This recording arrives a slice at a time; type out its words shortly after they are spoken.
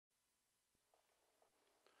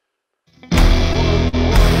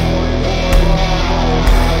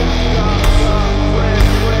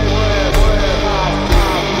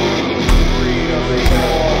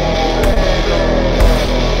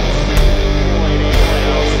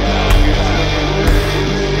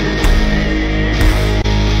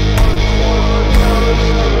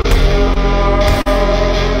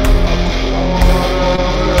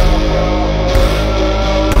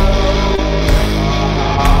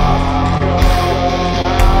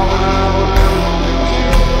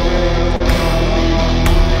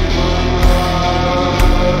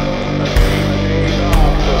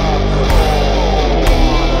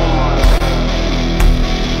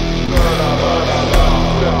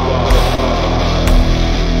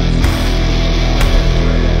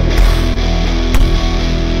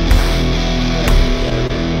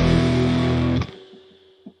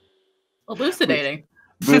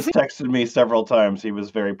texted me several times. He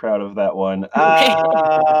was very proud of that one.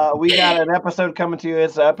 We got an episode coming to you.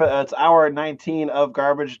 It's hour 19 of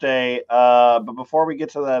Garbage Day. But before we get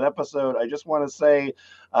to that episode, I just want to say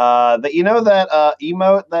that you know that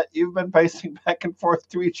emote that you've been pasting back and forth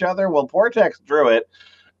to each other? Well, Portex drew it,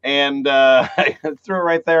 and I threw it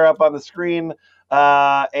right there up on the screen.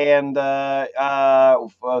 The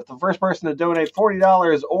first person to donate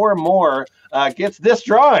 $40 or more gets this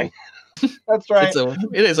drawing. That's right.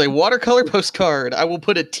 It is a watercolor postcard. I will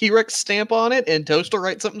put a T-Rex stamp on it, and Toast will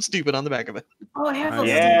write something stupid on the back of it. Oh, I have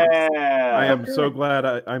I am so glad.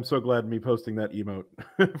 I'm so glad me posting that emote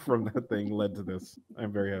from that thing led to this.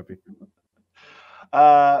 I'm very happy.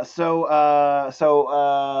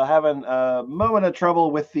 Having a moment of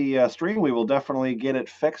trouble with the stream. We will definitely get it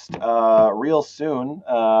fixed real soon.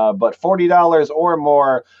 But $40 or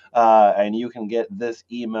more, and you can get this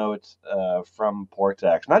emote from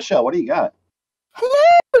Portex. Nutshell, what do you got?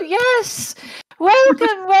 Hello, yes. Welcome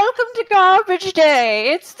to Garbage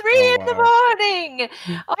Day. It's 3 in the morning.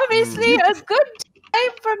 Obviously, a good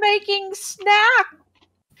time for making snacks.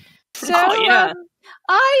 So,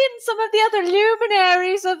 I and some of the other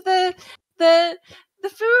luminaries of the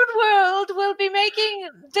food world will be making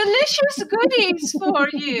delicious goodies for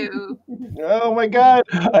you. Oh my God!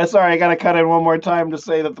 Sorry, I gotta cut in one more time to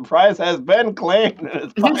say that the prize has been claimed.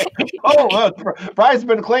 Prize has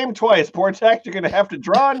been claimed twice. Portex, you're gonna have to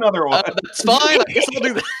draw another one. That's fine. I guess I'll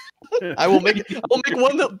do that. I will make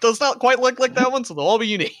one that does not quite look like that one, so they'll all be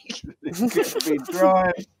unique.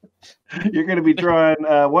 You're going to be drawing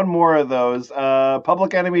one more of those.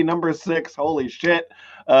 Public Enemy number 6. Holy shit.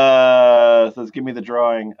 Says, give me the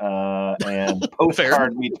drawing. And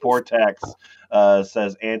Postcard meets Portex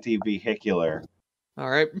says anti-vehicular.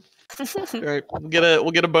 All right. We'll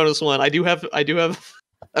get a bonus one. I do have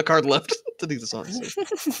a card left to do this on. So.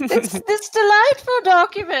 This delightful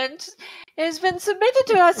document has been submitted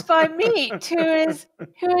to us by Meat, who is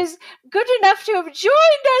good enough to have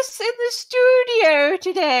joined us in the studio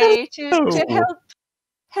today to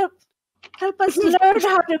help us learn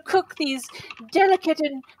how to cook these delicate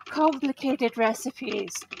and complicated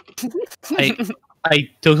recipes. I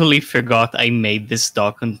totally forgot I made this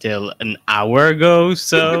doc until an hour ago,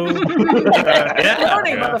 so... Morning,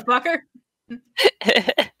 motherfucker!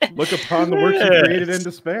 Look upon the works you created in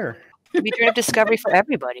despair. We do have discovery for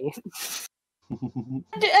everybody.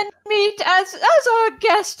 And Meat, as our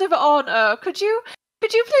guest of honor, could you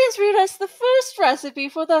please read us the first recipe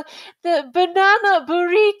for the banana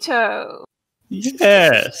burrito?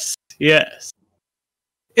 Yes.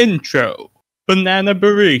 Intro. Banana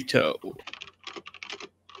burrito.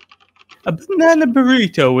 A banana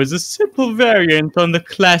burrito is a simple variant on the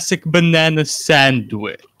classic banana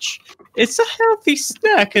sandwich. It's a healthy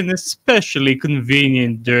snack and especially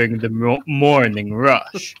convenient during the morning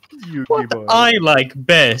rush. What I like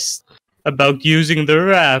best about using the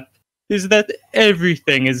wrap is that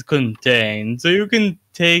everything is contained, so you can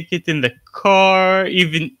take it in the car,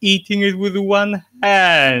 even eating it with one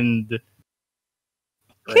hand.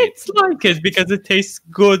 Kids like it because it tastes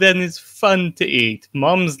good and is fun to eat.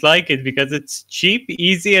 Moms like it because it's cheap,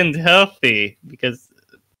 easy, and healthy, because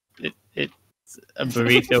it's a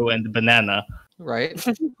burrito and a banana. Right.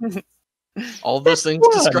 All those things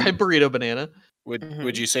describe burrito banana.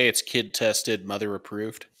 Would you say it's kid tested, mother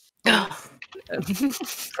approved?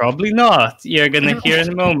 Probably not. You're gonna hear in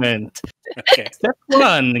a moment. Okay. Step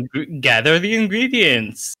 1: gather the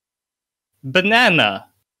ingredients. Banana,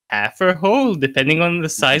 half or whole, depending on the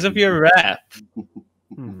size of your wrap.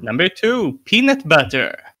 Number 2: peanut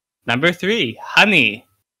butter. Number 3: honey.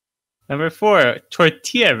 Number 4: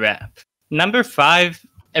 tortilla wrap. Number 5: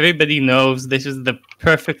 everybody knows this is the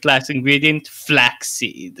perfect last ingredient: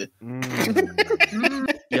 flaxseed.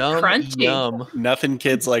 Yum, Crunchy. yum. Nothing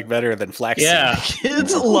kids like better than flaxseed. Yeah.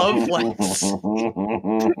 Kids love flax.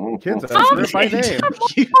 Kids ask it by name.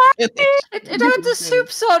 It adds a soup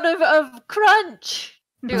sort of crunch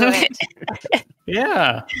to it.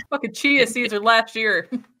 Yeah. Fucking chia seeds are last year.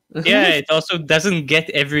 Yeah, it also doesn't get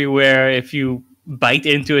everywhere if you bite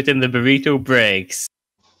into it and the burrito breaks.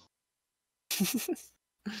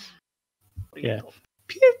 Yeah.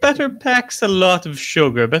 Peanut butter packs a lot of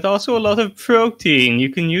sugar, but also a lot of protein. You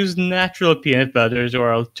can use natural peanut butters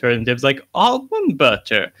or alternatives like almond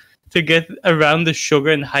butter to get around the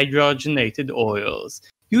sugar and hydrogenated oils.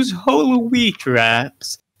 Use whole wheat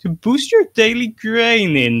wraps to boost your daily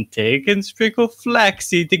grain intake, and sprinkle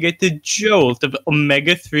flaxseed to get the jolt of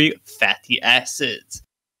omega-3 fatty acids.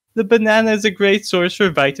 The banana is a great source for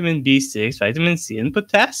vitamin B6, vitamin C, and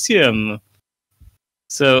potassium.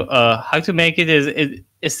 So, how to make it is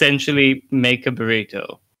essentially make a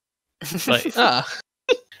burrito. Like,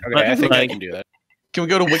 Okay, I think I like, can do that. Can we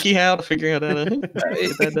go to WikiHow to figure out how to get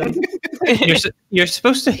that done? you're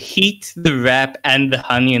supposed to heat the wrap and the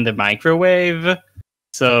honey in the microwave,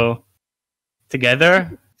 so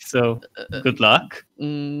together. So good luck.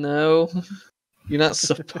 No, you're not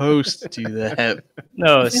supposed to do that.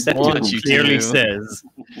 No, step want 2 you clearly to. says.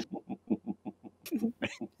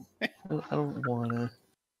 I don't wanna.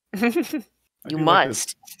 You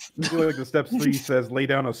must. I feel like the step 3 says lay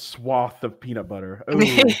down a swath of peanut butter. Ooh.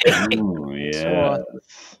 Ooh, yeah.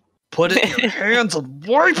 Put it in your hands and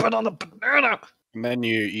wipe it on the banana. And then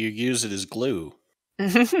you use it as glue.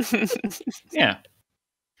 Yeah.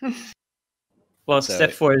 Well, So-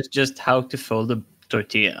 step 4 is just how to fold a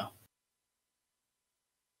tortilla.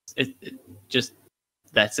 It just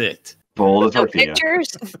that's it. Bowl of No tortilla. pictures?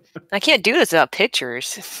 I can't do this without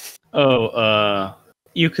pictures. Oh,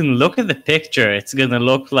 you can look at the picture. It's gonna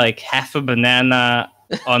look like half a banana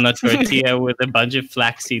on a tortilla with a bunch of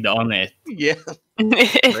flaxseed on it. Yeah.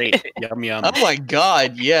 Great. Yum yum. Oh my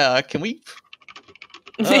god. Yeah. Can we?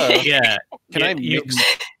 Yeah. Can I you- mix?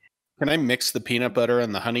 Can I mix the peanut butter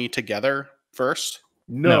and the honey together first?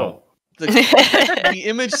 No. The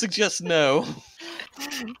image suggests no.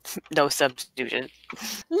 No substitution.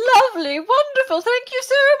 Lovely, wonderful. Thank you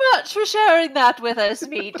so much for sharing that with us,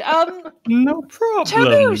 Meat. No problem.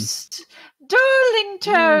 Toast, darling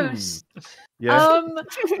toast. Yes.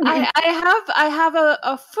 I have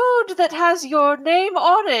a food that has your name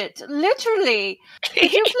on it. Literally.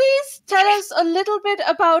 Could you please tell us a little bit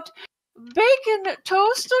about bacon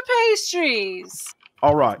toaster pastries?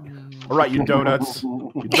 All right, you donuts.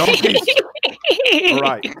 You donkeys. All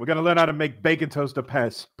right, we're gonna learn how to make bacon toaster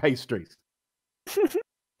pastries.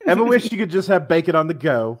 Ever wish you could just have bacon on the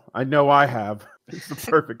go? I know I have. It's the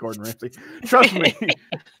perfect Gordon Ramsay. Trust me,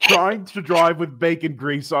 trying to drive with bacon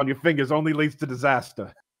grease on your fingers only leads to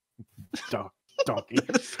disaster. Donkey.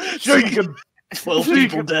 Sure you can. 12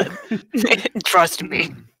 people dead. Trust me.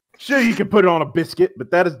 Sure, you can put it on a biscuit,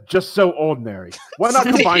 but that is just so ordinary. Why not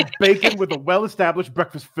combine bacon with a well-established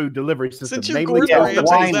breakfast food delivery system? Since you're Namely, Gordon Ramsay,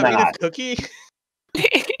 why does that mean a not? cookie?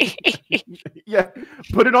 yeah,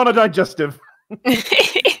 put it on a digestive.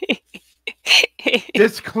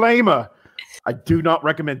 Disclaimer: I do not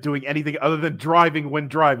recommend doing anything other than driving when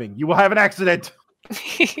driving. You will have an accident.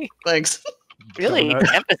 Thanks. Really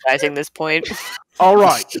Donut. emphasizing this point. All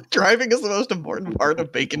right. Driving is the most important part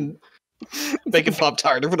of bacon pop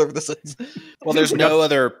tart or whatever this is. Well, there's no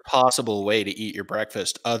other possible way to eat your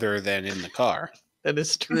breakfast other than in the car. That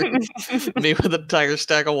is true. Me with an entire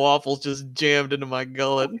stack of waffles just jammed into my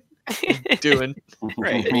gullet. Doing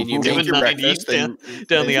Right. I mean, you Doing make your 90 breakfast down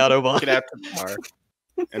then the you Autobahn. Get out to the car,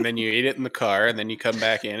 and then you eat it in the car, and then you come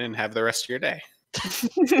back in and have the rest of your day.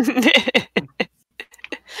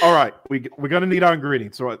 All right. We're gonna need our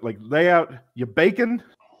ingredients. So, like, lay out your bacon,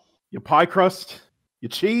 your pie crust, your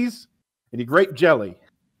cheese, and your grape jelly.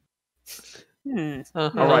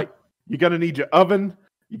 Uh-huh. All right. You're gonna need your oven.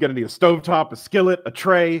 You're gonna need a stovetop, a skillet, a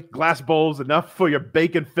tray, glass bowls, enough for your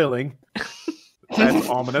bacon filling. That's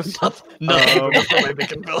ominous. Nothing for my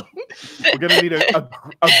bacon filling. We're gonna need a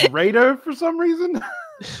grater for some reason.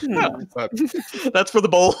 That's for the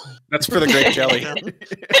bowl. That's for the grape jelly.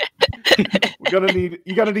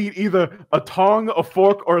 You're gonna need either a tongue, a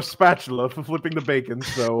fork, or a spatula for flipping the bacon.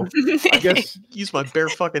 So I guess Use my bare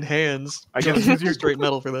fucking hands. I guess use your Straight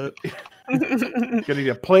metal for that. you're gonna need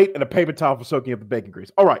a plate and a paper towel for soaking up the bacon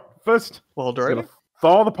grease. All right, first While you're driving. gonna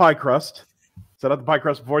thaw the pie crust. Set up the pie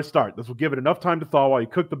crust before you start. This will give it enough time to thaw while you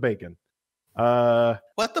cook the bacon.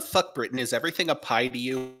 What the fuck, Britain? Is everything a pie to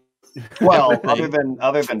you? Well, Everything.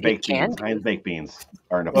 other than baked can? beans, Heinz baked beans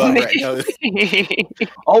aren't a Well, pie. right, no,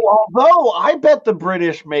 Oh, although I bet the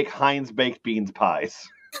British make Heinz baked beans pies.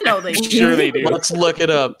 No, they sure they do. Let's look it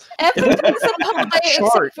up. Everything's a pie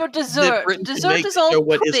Chart except for That dessert. Britain can Dessert make is to show all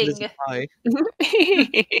what is pudding. a pie.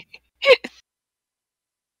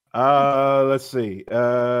 Let's see.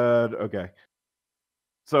 Okay.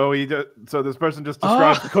 So so this person just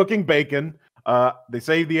describes cooking bacon. They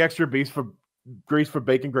save the extra grease for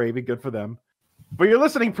bacon gravy. Good for them. For your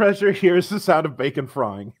listening pleasure, here's the sound of bacon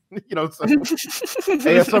frying. So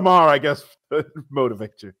ASMR, I guess,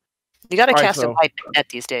 motivates you. You gotta All right, cast so- a pipe net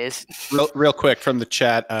these days. real quick from the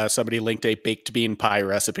chat, somebody linked a baked bean pie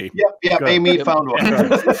recipe. Yep, Good. Amy found one.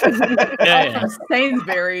 Yeah.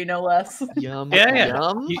 Sainsbury, no less. Yum. Yeah.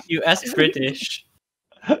 Yum. You asked British.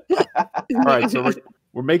 All right, so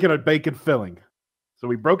we're making a bacon filling. So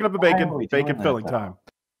we've broken up the Why bacon, are we bacon doing that, filling though? time.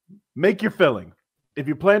 Make your filling. If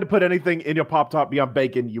you plan to put anything in your Pop Top beyond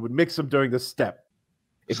bacon, you would mix them during this step.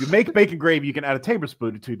 If you make bacon gravy, you can add a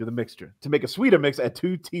tablespoon or two to the mixture. To make a sweeter mix, add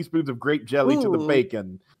 2 teaspoons of grape jelly to the Ooh.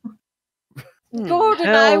 bacon. Gordon,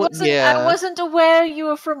 I wasn't aware you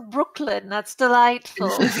were from Brooklyn. That's delightful.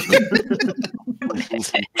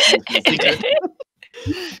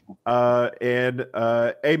 And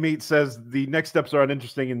A-Meat says the next steps are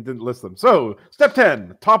uninteresting and didn't list them. So, step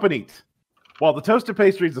 10, top and eat. While the toasted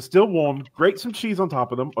pastries are still warm, grate some cheese on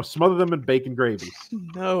top of them or smother them in bacon gravy.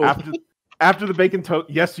 No. After the bacon toast,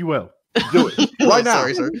 yes, you will. Do it right now.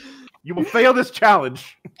 Sorry, sir. You will fail this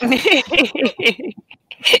challenge.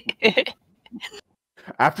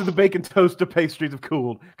 After the bacon toaster pastries have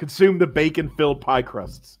cooled, consume the bacon-filled pie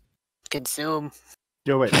crusts. Consume.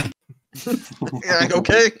 Do it. Yeah,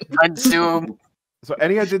 okay. Consume. So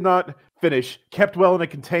any I did not finish, kept well in a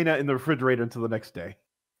container in the refrigerator until the next day.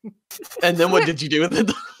 And then what did you do with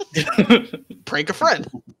it? Prank a friend.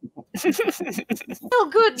 Oh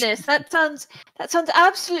goodness, that sounds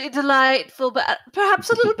absolutely delightful, but perhaps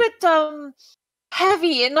a little bit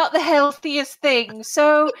heavy and not the healthiest thing.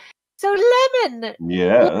 So lemon.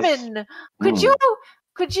 Yes. Lemon. Could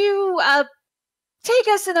you take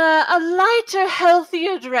us in a lighter,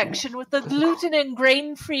 healthier direction with the gluten and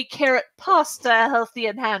grain-free carrot pasta, healthy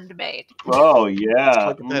and handmade? Oh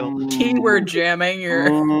yeah. Keyword jamming your.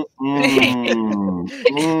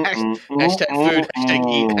 Hashtag food. Hashtag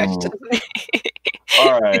eat. Hashtag...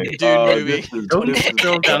 All right, Dude, movie. Don't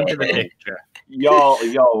scroll down to the picture.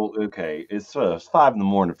 y'all. Okay, it's 5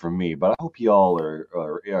 a.m. for me, but I hope y'all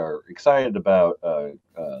are excited about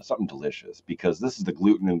something delicious because this is the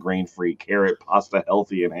gluten and grain-free carrot pasta,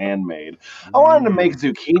 healthy and handmade. I wanted to make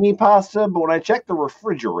zucchini pasta, but when I checked the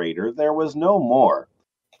refrigerator, there was no more.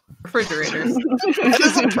 Refrigerators. That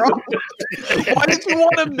is a problem. Why did you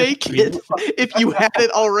want to make it if you had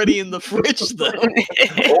it already in the fridge, though?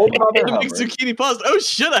 Old Mother To make Hubbard. zucchini pasta. Oh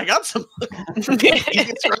shit! I got some.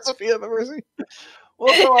 Easiest recipe I've ever seen.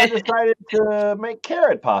 Well, so I decided to make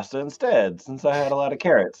carrot pasta instead, since I had a lot of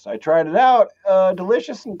carrots. I tried it out,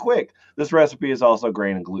 delicious and quick. This recipe is also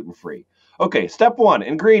grain and gluten-free. Okay, step 1,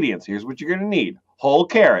 ingredients. Here's what you're going to need. Whole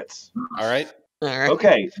carrots. All right. All right.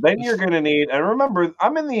 Okay, then you're going to need, and remember,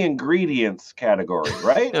 I'm in the ingredients category,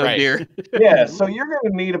 right? Oh Right. dear. Yeah, so you're going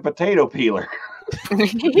to need a potato peeler.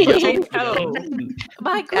 Oh,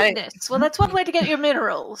 my goodness. Well, that's one way to get your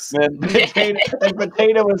minerals. And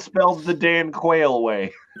potato is spelled the Dan Quayle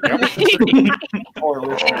way. For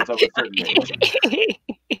listeners of a certain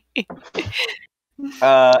age.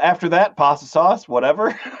 After that, pasta sauce,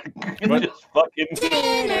 whatever. Just fucking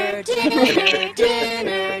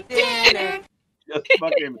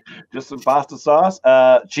just some pasta sauce,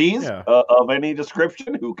 cheese of any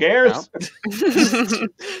description. Who cares?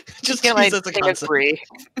 Just Get use like as a concept. free.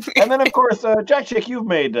 And then, of course, Jack Chick, you've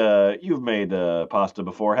made pasta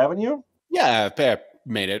before, haven't you? Yeah, I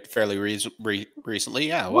made it fairly recently.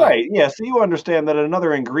 Yeah. Well, Right. Yeah. So you understand that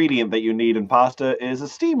another ingredient that you need in pasta is a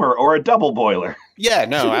steamer or a double boiler. Yeah.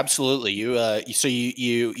 No. Absolutely. You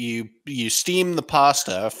steam the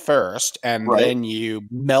pasta first, and Right. then you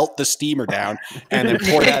melt the steamer down, and then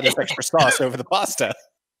pour that as extra sauce over the pasta.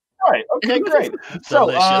 Right. Okay. Great. So,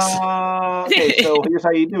 Delicious. okay. So here's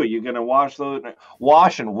how you do it. You're gonna wash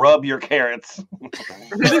and rub your carrots.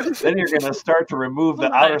 Then you're gonna start to remove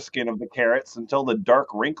the outer skin of the carrots until the dark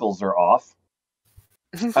wrinkles are off.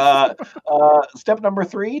 Step number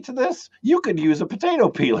 3 to this: you could use a potato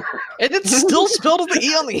peeler. And it's still spelled with the E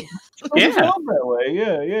on the. It's spelled that way.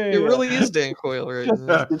 Yeah. It really is Dan Quayle, right?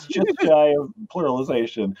 It's just shy of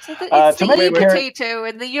pluralization. So it's to the make potato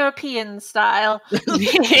in the European style.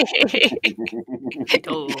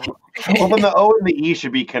 Oh. Well, then the O and the E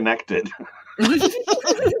should be connected. Potato.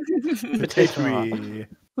 Yeah,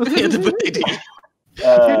 the potato.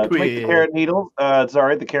 To make the carrot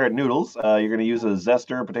the carrot noodles. You're going to use a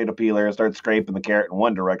zester, potato peeler, start scraping the carrot in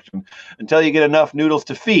one direction until you get enough noodles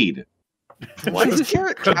to feed. Why is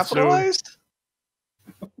carrot capitalized?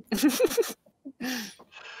 The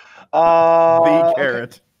The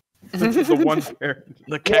carrot. The one carrot.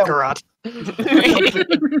 The kakarot.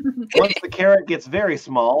 Once the carrot gets very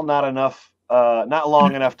small, not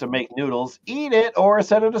long enough to make noodles, eat it or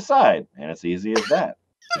set it aside. And it's easy as that.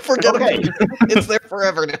 Forget Okay. about it. It's there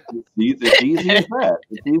forever now. It's easy as that.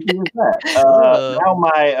 It's easy as that. Now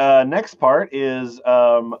my next part is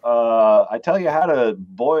I tell you how to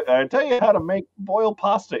make boil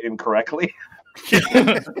pasta incorrectly.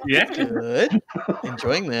 Yeah. Good.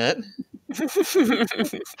 Enjoying that. Just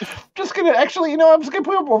gonna I'm just gonna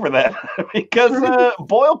put up over that because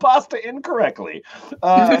boil pasta incorrectly.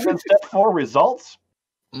 And then step 4 results.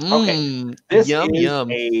 Okay. This Yum is yum.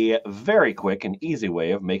 a very quick and easy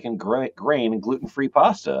way of making grain and gluten-free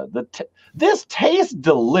pasta. This tastes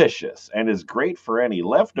delicious and is great for any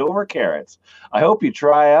leftover carrots. I hope you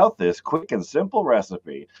try out this quick and simple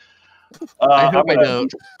recipe. I hope I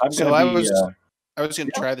don't. I was going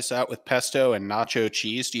to try this out with pesto and nacho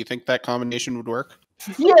cheese. Do you think that combination would work?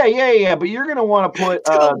 Yeah. But you're gonna want to put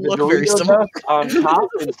the look very Dorito similar. dust on top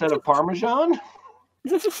instead of Parmesan.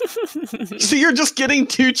 So you're just getting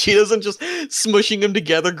 2 Cheetos and just smushing them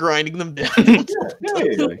together, grinding them down.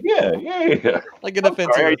 Yeah. Like an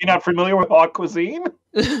offensive. Are you not familiar with haute cuisine?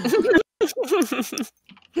 This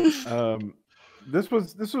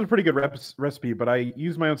was a pretty good recipe, but I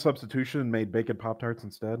used my own substitution and made bacon Pop-Tarts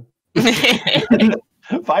instead.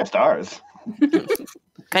 5 stars. What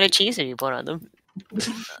kind of cheese did you put on them?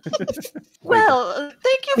 Well,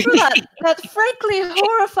 thank you for that frankly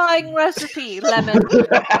horrifying recipe, Lemon.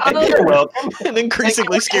 You're welcome. An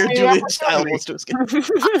increasingly scared Julia's child wants to escape.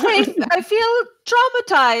 I feel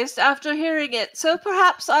traumatized after hearing it, so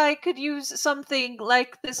perhaps I could use something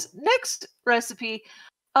like this next recipe.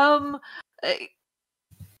 Portax.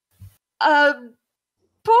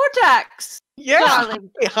 Yeah.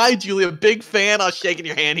 Darling. Hey, hi, Julia. Big fan. I was shaking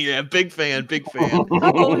your hand here. Big fan.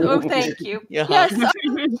 Oh, thank you. Yeah. Yes.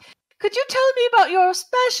 Could you tell me about your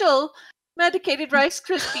special medicated Rice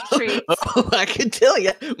Krispie treats? Oh, I can tell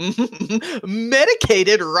you.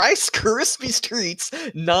 Medicated Rice Krispies treats,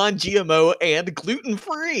 non-GMO and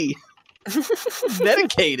gluten-free.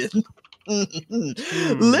 Medicated.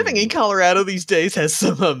 Living in Colorado these days has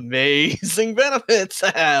some amazing benefits.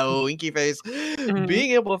 Winky face.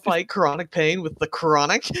 Being able to fight chronic pain with the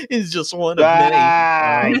chronic is just one of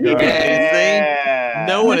many.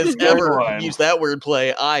 No one has ever used that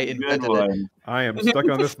wordplay. I invented it. I am stuck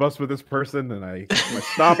on this bus with this person, and I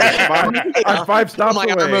stop at 5 stops my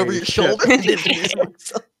away. arm over your shoulder.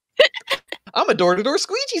 I'm a door-to-door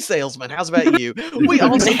squeegee salesman. How's about you? We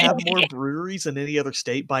also have more breweries than any other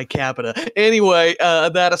state by capita. Anyway,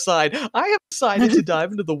 that aside, I have decided to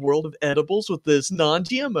dive into the world of edibles with this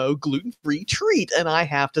non-GMO, gluten-free treat, and I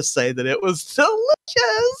have to say that it was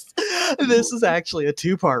delicious. This is actually a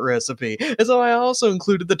 2-part recipe, and so I also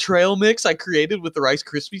included the trail mix I created with the Rice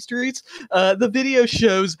Krispies treats. The video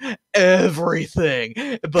shows everything,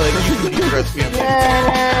 but you can get the recipe on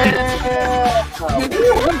Facebook.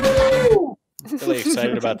 Really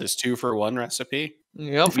excited about this 2-for-1 recipe.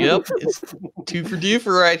 Yep. It's 2 for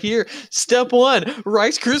doofer right here. Step 1,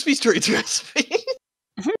 Rice Krispies treats recipe.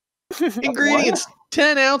 Ingredients: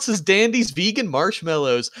 10 ounces Dandy's vegan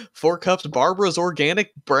marshmallows, 4 cups Barbara's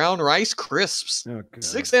organic brown rice crisps,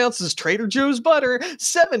 6 ounces Trader Joe's butter,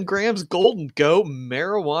 7 grams Golden Go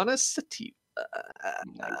marijuana sativa.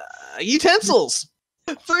 Utensils: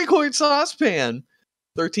 3-quart saucepan,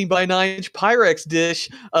 13 by 9 inch Pyrex dish,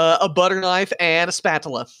 a butter knife, and a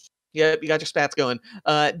spatula. Yep, you got your spats going.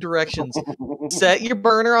 Directions: set your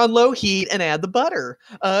burner on low heat and add the butter.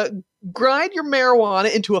 Grind your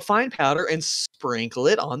marijuana into a fine powder and sprinkle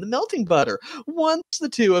it on the melting butter. Once the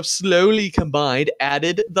two have slowly combined,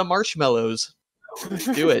 added the marshmallows.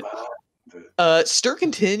 Do it. Stir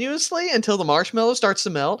continuously until the marshmallow starts to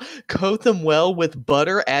melt. Coat them well with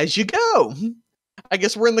butter as you go. I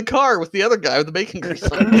guess we're in the car with the other guy with the bacon grease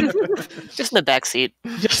on. Just in the back seat.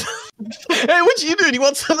 Hey, what you doing? You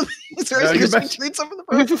want some of these Rice Krispies treats over the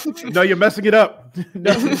front? No, you're messing it up.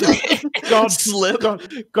 No, God, slip.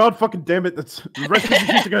 God fucking damn it! The Rice Krispies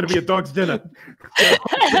treats are going to be a dog's dinner.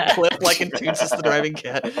 Clip like in Toonsis the Driving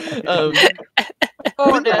Cat.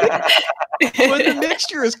 When the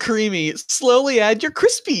mixture is creamy, slowly add your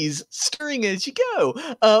Krispies, stirring as you go.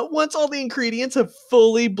 Once all the ingredients have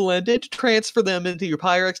fully blended, transfer them into your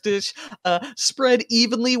Pyrex dish. Spread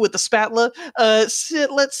evenly with the spatula.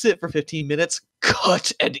 Let sit for 15 minutes.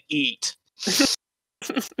 Cut and eat.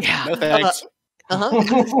 Yeah. No thanks. In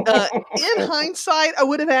hindsight, I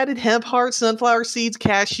would have added hemp hearts, sunflower seeds,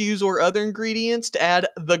 cashews, or other ingredients to add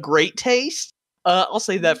the great taste. I'll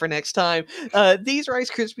save that for next time. These Rice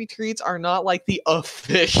Krispie treats are not like the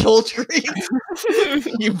official treats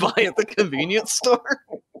you buy at the convenience store.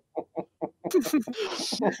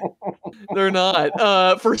 They're not.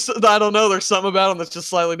 I don't know. There's something about them that's just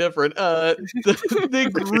slightly different. The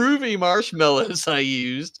groovy marshmallows I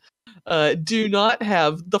used do not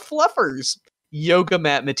have the fluffers, yoga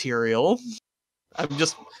mat material. I'm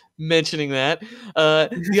just mentioning that.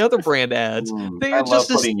 The other brand ads. They are I just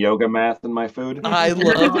love putting yoga mats in my food. I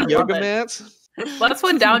love yoga mats. Well, that's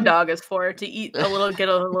what Down Dog is for, to eat get a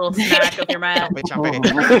little snack of your mat.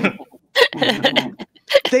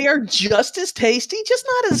 They are just as tasty, just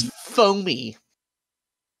not as foamy.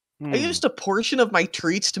 I used a portion of my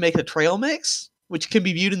treats to make a trail mix, which can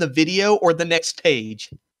be viewed in the video or the next page.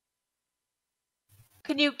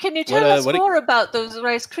 Can you tell us more about those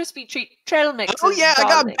Rice Krispie treat trail mixes? Oh yeah, I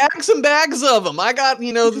got bags and bags of them. I got,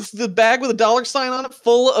 the bag with a $sign on it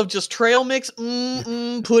full of just trail mix.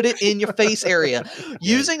 Put it in your face area.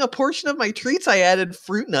 Using a portion of my treats, I added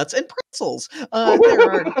fruit nuts and pretzels. There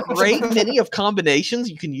are a great many of combinations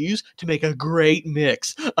you can use to make a great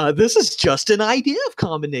mix. This is just an idea of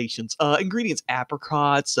combinations. Ingredients: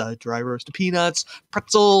 apricots, dry roasted peanuts,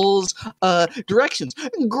 pretzels. Directions: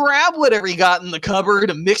 grab whatever you got in the cupboard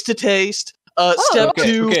and mix to taste. Step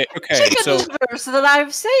 2. Okay. Chicken livers that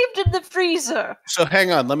I've saved in the freezer. So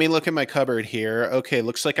hang on, let me look at my cupboard here. Okay,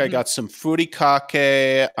 looks like I got some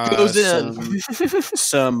furikake, Goes in.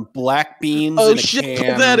 some black beans. Oh in a shit!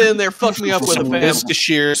 can, Put that in there. Fuck me up with some a fam.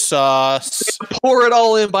 Worcestershire sauce, Pour it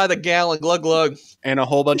all in by the gallon. Glug glug. and a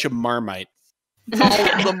whole bunch of Marmite. All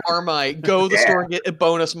the Marmite. Go to the store and get a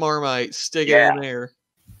bonus Marmite. Stick it in there.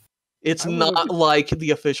 It's not like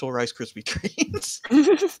the official Rice Krispie treats.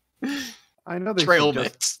 I know they Trail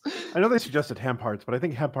mix. I know they suggested hemp hearts, but I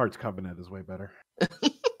think hemp hearts covenant is way better.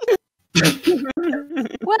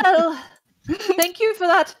 Well, thank you for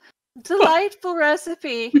that delightful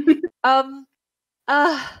recipe.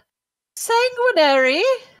 Sanguinary.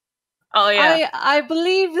 Oh yeah. I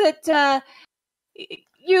believe that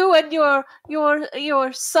you and your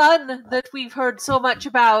son that we've heard so much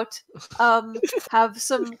about have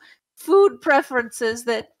some food preferences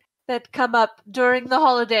that come up during the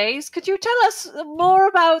holidays. Could you tell us more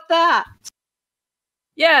about that?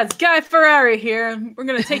 Yeah, it's Guy Ferrari here, and we're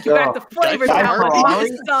gonna take you back to Flavor Guy Town with my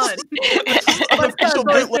Ferrari? son. My official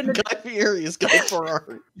bootleg Guy Fieri is Guy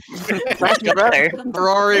Ferrari.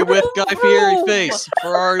 Ferrari with Guy Fieri face.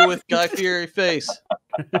 Ferrari with Guy Fieri face.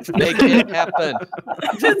 Make it happen.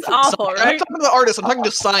 It's awful, I'm not right? talking to the artist. I'm talking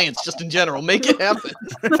to science, just in general. Make it happen.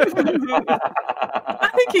 I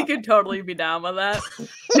think he could totally be down with that.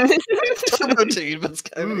 Turbo team, it's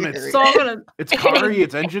Guy Fieri. So I'm gonna. It's carry,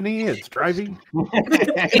 it's enginey, it's driving.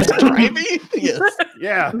 It's driving? Yes.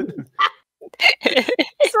 Yeah. So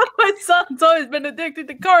my son's always been addicted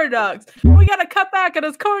to corn dogs. We gotta cut back on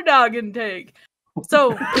his corn dog intake.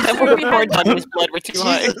 So Corn dog in his blood were too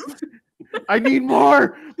high. I need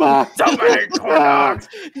more. Mom, so many corn dogs.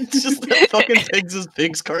 It's just that fucking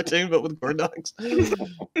Pigs cartoon, but with corn dogs.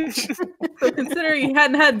 So considering he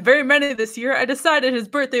hadn't had very many this year, I decided his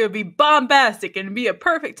birthday would be bombastic and be a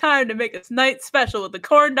perfect time to make his night special with the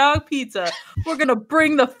corn dog pizza. We're gonna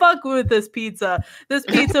bring the fuck with this pizza. This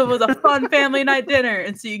pizza was a fun family night dinner,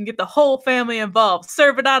 and so you can get the whole family involved.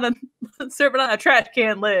 Serve it on a trash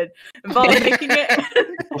can lid. Involve making it and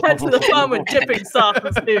head to the fun with dipping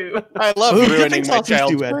sauces too. I love Ooh, ruining dipping my sauces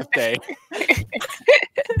child's duet. birthday.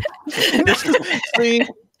 See,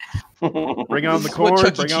 Bring on the this is what corn,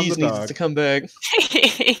 Chuck E. bring on the Cheese needs dog. to come back.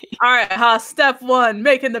 All right, Haas. Step 1,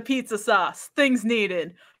 making the pizza sauce. Things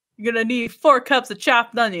needed. You're gonna need 4 cups of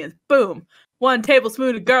chopped onions. Boom. 1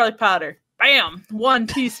 tablespoon of garlic powder. Bam. 1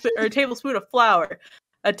 tablespoon of flour.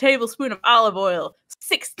 A tablespoon of olive oil.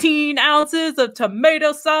 16 ounces of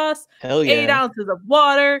tomato sauce. Hell yeah. 8 ounces of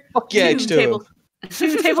water. Fuck yeah, 2 H2O.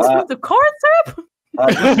 tablespoons of corn syrup.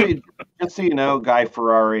 Just so you know, Guy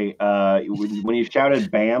Ferrari, when you shouted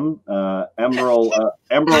 "Bam," Emerald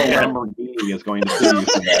Lamborghini is going to sue you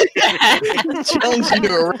for that. Challenge you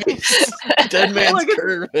to a race. Dead man's Look,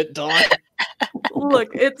 curve at dawn.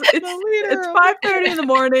 Look, it's 5:30 in the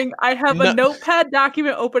morning. I have a notepad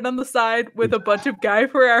document open on the side with a bunch of Guy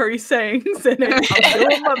Ferrari sayings in it. I'm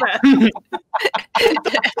doing my best.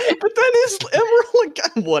 But that is Emerald.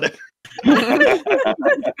 Whatever. All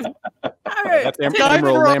right. That's Guy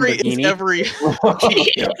Emerald Ferrari is Lamborghini. every.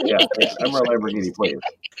 yeah. Emerald Lamborghini, please.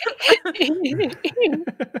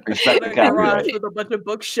 Respect the A garage copyright. with a bunch of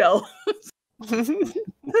bookshelves.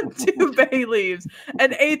 2 bay leaves,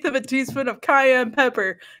 1/8 of a teaspoon of cayenne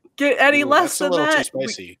pepper. Get any Ooh, less that's a than little that? too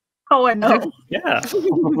spicy. Oh, I know. Yeah.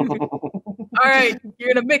 All right,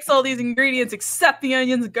 you're gonna mix all these ingredients except the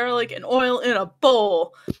onions, garlic, and oil in a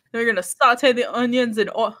bowl. Then you're gonna saute the onions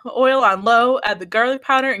and oil on low. Add the garlic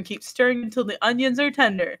powder and keep stirring until the onions are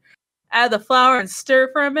tender. Add the flour and stir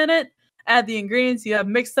for a minute. Add the ingredients you have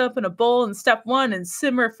mixed up in a bowl in step 1 and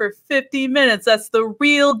simmer for 50 minutes. That's the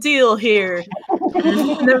real deal here.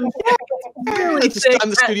 Really This thick,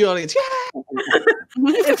 time the studio audience.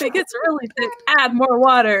 if it gets really thick, add more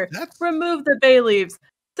water. Remove the bay leaves.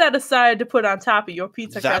 Set aside to put on top of your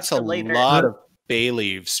pizza crust That's for a later. lot of bay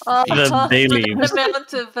leaves. The bay leaves. An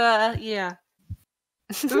amount of yeah.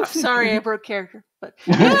 Oops, sorry, I broke character. But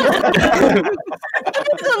that's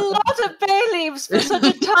a lot of bay leaves for such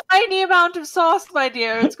a tiny amount of sauce, my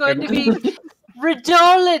dear. It's going to be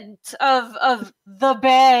redolent of the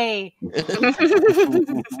bay.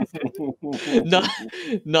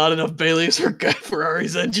 Not enough Baileys for Guy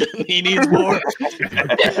Ferrari's engine. He needs more. Load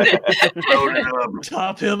it up.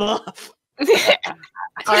 Top him off.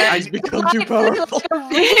 He's become too powerful.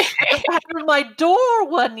 Under my door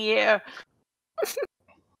one year.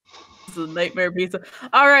 This is a nightmare pizza.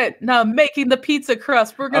 All right, now making the pizza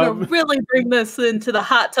crust. We're gonna really bring this into the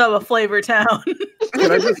hot tub of Flavor Town.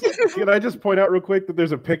 Can I just point out real quick that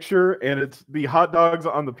there's a picture and it's the hot dogs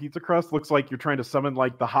on the pizza crust looks like you're trying to summon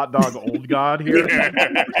like the hot dog old god here,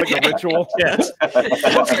 like a ritual. Yes.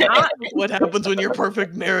 What happens when your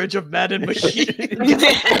perfect marriage of man and machine?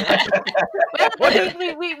 Well,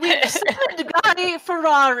 we summoned Guy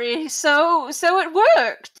Ferrari, so it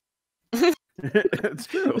worked. It's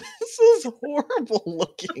true. This is horrible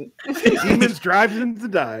looking. Demons drives into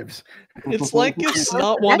dives. It's like it's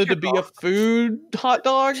not wanted to be a food hot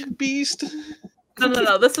dog beast.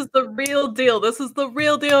 No. This is the real deal. This is the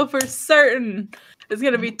real deal for certain. It's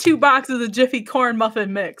gonna be 2 boxes of Jiffy corn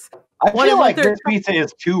muffin mix. I feel like this pizza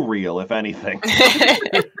is too real, if anything.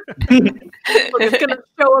 It's gonna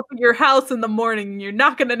show up at your house in the morning and you're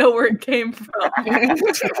not gonna know where it came from. All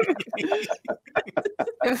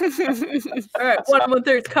right, 1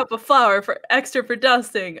 1/3 cup of flour for extra for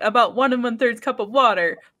dusting, about 1 1/3 cup of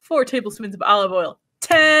water, 4 tablespoons of olive oil,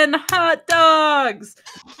 10 hot dogs,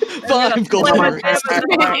 5 golden oil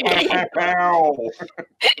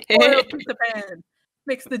pizza pan.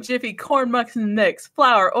 Mix the Jiffy corn muffin mix,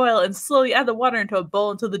 flour, oil, and slowly add the water into a bowl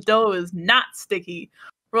until the dough is not sticky.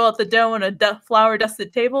 Roll out the dough on a flour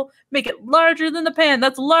dusted table. Make it larger than the pan.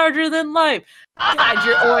 That's larger than life. Add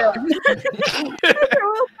your oil. Your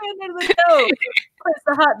oil pan into the dough. Place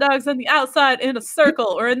the hot dogs on the outside in a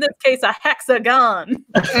circle, or in this case, a hexagon.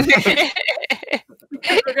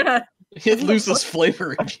 We're gonna. It loses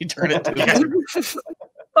flavor if you turn it to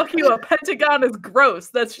Fuck you, a pentagon is gross.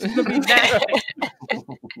 That's just gonna be nasty.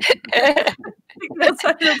 The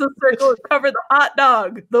side of the circle and cover the hot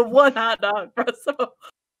dog. The one hot dog. So,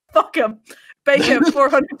 fuck him. Bake it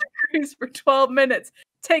 400 degrees for 12 minutes.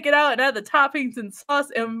 Take it out and add the toppings and sauce,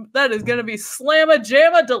 and that is gonna be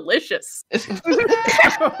slamma-jamma delicious. Ooh,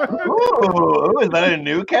 is that a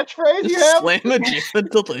new catchphrase you have? Slamma-jamma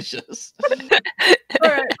delicious. All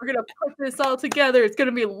right, we're gonna put this all together. It's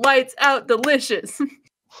gonna be lights out delicious.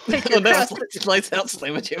 Take your crust. Lights out,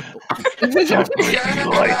 slamma-jamma.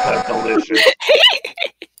 Lights out delicious.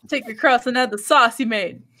 Take your crust and add the sauce you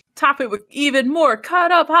made. Top it with even more cut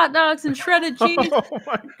up hot dogs and shredded cheese.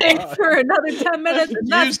 Bake for another 10 minutes, and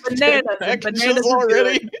that's bananas. And bananas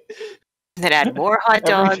already. Then add more hot Every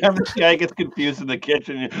dogs. time this guy gets confused in the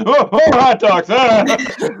kitchen, more hot dogs! Ah!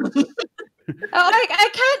 I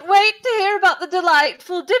can't wait to hear about the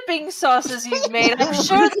delightful dipping sauces you've made. I'm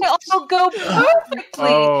sure they all go perfectly.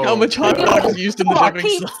 How much hot dog is used in the dipping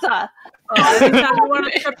sauce? Pizza. Anytime you want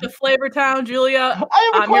to trip to Flavor Town, Julia,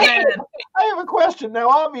 I'm your man. I have a question. Now,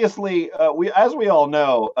 obviously, as we all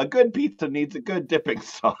know, a good pizza needs a good dipping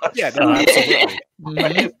sauce. Yeah, no, absolutely.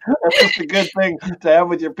 That's just a good thing to have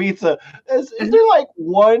with your pizza. Is there like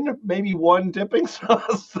maybe one dipping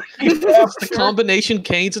sauce? It's the combination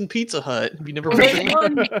Cane's and Pizza Hut. Have you never heard of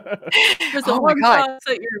There's a one sauce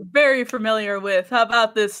that you're very familiar with. How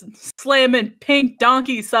about this slamming pink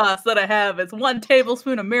donkey sauce that I have? It's 1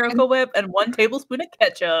 tablespoon of Miracle Whip and 1 tablespoon of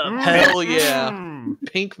ketchup. Hell yeah.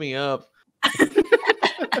 Pink me up.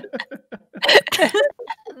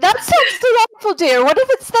 That sounds delightful, dear. What if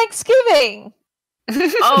it's Thanksgiving?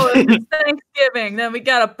 Oh, it's Thanksgiving. Then we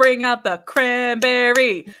gotta bring out the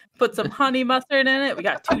cranberry. Put some honey mustard in it. We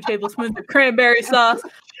got 2 tablespoons of cranberry sauce, a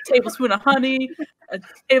tablespoon of honey, a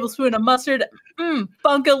tablespoon of mustard.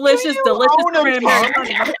 Funkalicious, delicious cranberry honey mustard.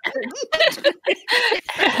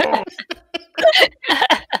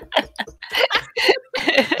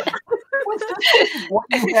 What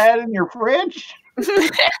you had in your fridge?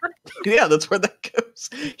 Yeah, that's where that goes.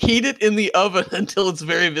 Heat it in the oven until it's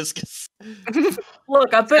very viscous.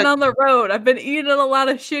 Look, I've been on the road. I've been eating a lot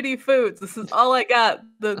of shitty foods. This is all I got.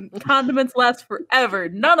 The condiments last forever.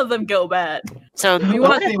 None of them go bad. So You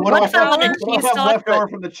want What do I have cheese sauce, left over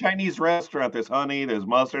but- from the Chinese restaurant? There's honey, there's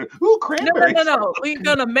mustard. Ooh, cranberry. No. We're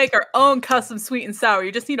gonna make our own custom sweet and sour.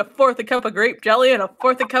 You just need 1/4 a cup of grape jelly and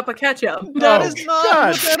 1/4 a cup of ketchup. That is not.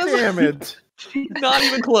 God That is damn it. not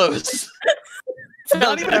even close.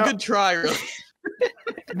 Not even a good try, really.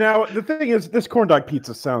 Now the thing is, this corn dog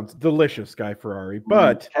pizza sounds delicious, Guy Ferrari.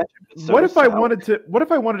 But Ketchup is so what if I sour. wanted to? What if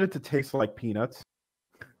I wanted it to taste like peanuts?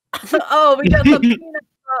 Oh, we got the peanut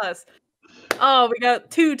sauce. Oh, we got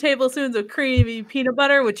 2 tablespoons of creamy peanut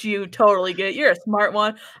butter, which you totally get. You're a smart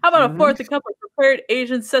one. How about 1/4 a cup of prepared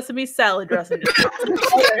Asian sesame salad dressing?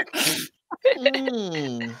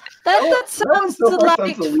 That sounds so far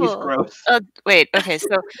sounds the least delightful. gross. Wait. Okay.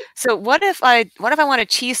 So what if I want a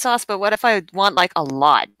cheese sauce, but what if I want like a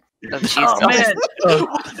lot of cheese Oh sauce? man,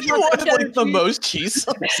 You want like the most cheese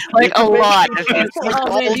sauce? Like a lot of cheese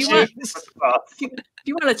Oh, man, do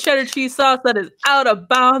you want a cheddar cheese sauce that is out of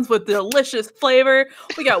bounds with delicious flavor?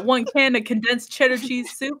 We got 1 can of condensed cheddar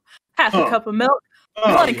cheese soup, half a cup of milk,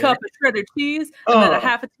 1 cup of shredded cheese, and then a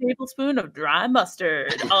half a tablespoon of dry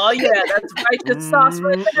mustard. Oh yeah, that's righteous sauce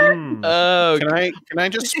right there. Oh, Can I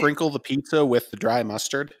just sprinkle the pizza with the dry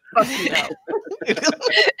mustard? Fuck you know.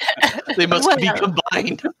 they must be Well,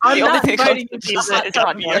 combined. I'm The only not thing inviting comes you with to pizza is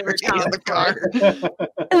hot whatever in the car.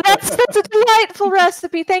 That's a delightful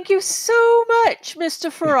recipe. Thank you so much,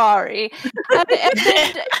 Mr. Ferrari. And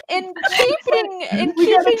in keeping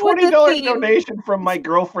We got a with the $20 theme, donation from My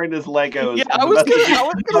Girlfriend is Legos. Yeah, and I the was message gonna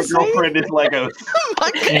is, My say- Girlfriend is Legos.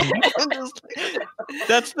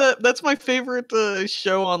 That's my favorite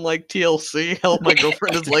show on like TLC. Help My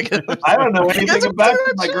Girlfriend is like. I don't know You guys anything ever about see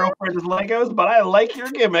that My show? Girlfriend is Legos, but I like your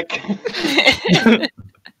gimmick.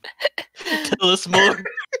 Tell us more.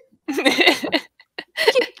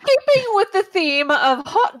 keeping with the theme of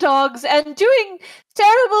hot dogs and doing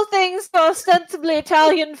terrible things to ostensibly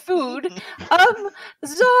Italian food,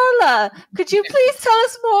 Zorla, could you please tell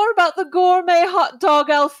us more about the gourmet hot dog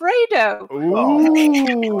Alfredo? Ooh.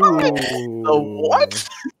 The what?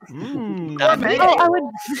 Not me. Oh, I would.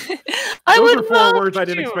 I Those would are 4 love words I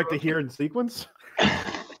didn't to. expect to hear in sequence.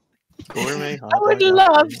 Gourmet hot I would dog love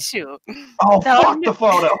Alfredo. to. Oh, No, fuck the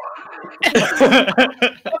photo.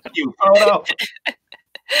 Fuck you, photo.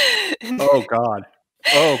 Oh God.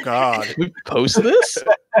 Oh God. We post this?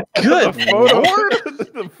 Good The photo. lord!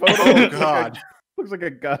 The photo Oh looks like God. looks like a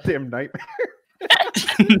goddamn nightmare.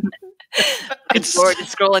 Looking forward to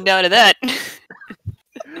scrolling down to that.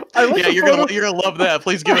 I like Yeah, the you're photo. gonna love that.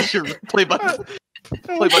 Please give us your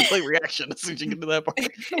play-by-play reaction as soon as you get to that part. I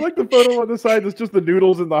like the photo on the side. That's just the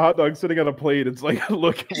noodles and the hot dog sitting on a plate. It's like,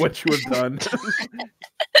 look at what you have done.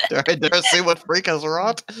 Dare I say what freak has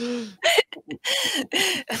wrought?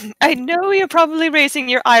 I know you're probably raising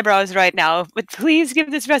your eyebrows right now, but please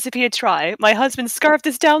give this recipe a try. My husband scarfed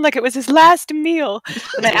this down like it was his last meal,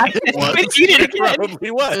 and I asked him if he would eat it again.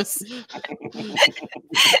 Probably was.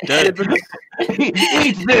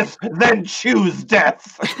 Eat this, then choose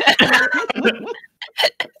death.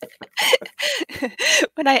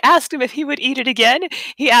 When I asked him if he would eat it again,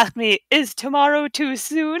 he asked me, "Is tomorrow too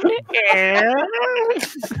soon?"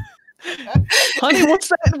 Honey, what's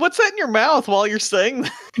that in your mouth while you're saying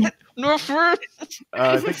that? No,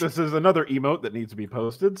 I think this is another emote that needs to be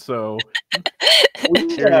posted. So Here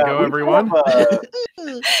you go, everyone.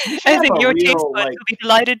 I think your taste buds will be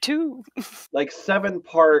delighted too. like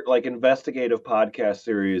 7-part like investigative podcast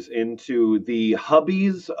series into the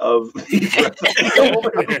hubbies of these recipes. Oh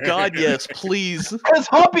God, yes, please. Because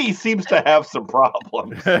hubby seems to have some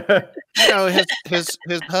problems. You know, his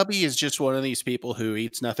hubby is just one of these people who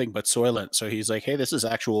eats nothing but Soylent. So he's like, "Hey, this is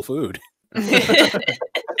actual food."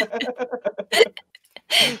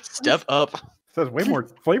 Step up. Says way more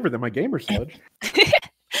flavor than my gamer sludge.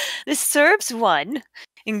 This serves 1.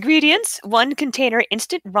 Ingredients: 1 container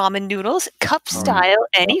instant ramen noodles, cup style,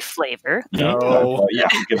 any flavor. No. Yeah,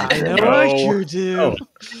 give I it know to I No. sure do.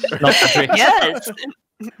 Not the drink. Yes.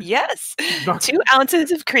 Yes. Not- 2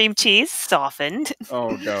 ounces of cream cheese, softened. Oh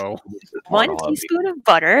no. 1 teaspoon of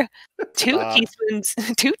butter. 2 teaspoons.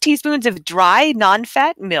 2 teaspoons of dry,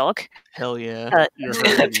 non-fat milk. Hell yeah. You're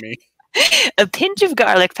hurting me. A pinch of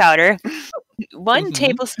garlic powder. 1 Mhm.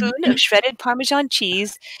 tablespoon of shredded Parmesan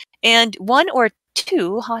cheese, and 1 or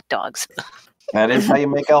 2 hot dogs. That is how you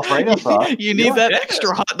make Alfredo sauce. You need that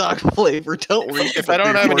extra hot dog flavor. Don't worry. If I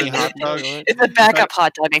don't have any hot dogs, It's a backup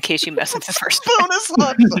hot dog in case you mess with the first bonus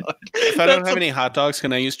hot dog. if I don't have any hot dogs,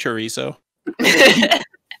 can I use chorizo?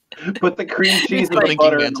 one. Put the cream cheese and the Thinking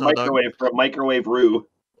butter in man's the hot dog. microwave for a microwave roux.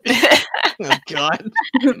 Oh God.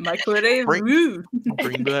 Microwave. Bring- Woo.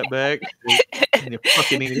 Bring that back. And you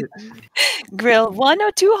fucking eat it. Grill 1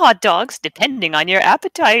 or 2 hot dogs, depending on your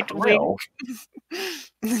appetite. Grill?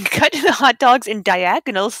 Cut the hot dogs in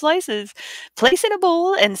diagonal slices. Place in a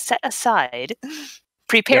bowl and set aside.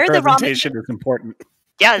 Prepare the ramen. presentation is important.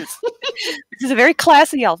 Yes. This is a very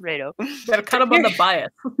classy Alfredo. Gotta cut them on the bias.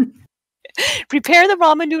 Prepare the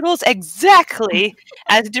ramen noodles exactly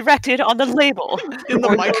as directed on the label. In the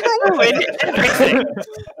microwave.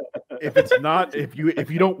 If it's not, if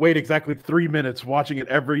you don't wait exactly 3 minutes watching it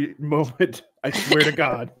every moment, I swear to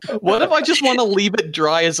God. What if I just want to leave it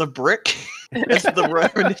dry as a brick? as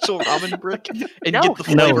the initial ramen brick and No. get the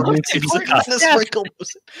flavor. No, It's it's important to not. sprinkle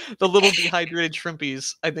the little dehydrated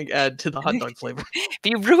shrimpies, I think, add to the hot dog flavor. If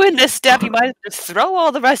you ruin this step, you might just throw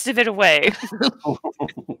all the rest of it away.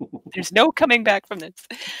 There's no coming back from this.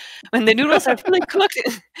 When the noodles are fully cooked,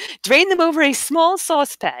 drain them over a small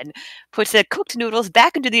saucepan. Put the cooked noodles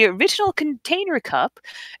back into the original container cup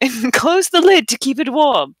and close the lid to keep it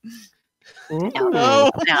warm. No,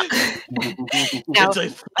 Now, it's a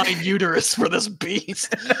fine uterus for this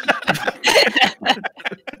beast.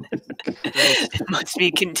 must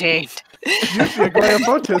be contained. Use the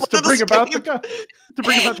Aglaophontis to bring about the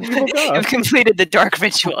evil You've god. completed the dark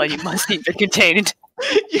ritual. You must keep it contained.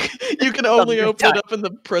 You can only open it up in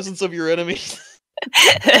the presence of your enemies.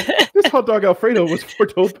 This hot dog Alfredo was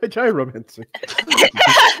foretold by gyromancy.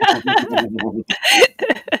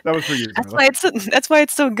 That was for you. That's why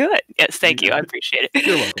it's so good. Yes, thank you. I appreciate it.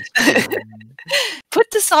 You're welcome.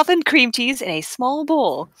 Put the softened cream cheese in a small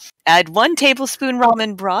bowl. Add 1 tablespoon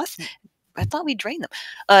ramen broth. I thought we drained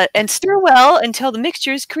them. And stir well until the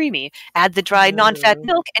mixture is creamy. Add the dry non-fat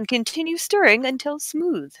milk and continue stirring until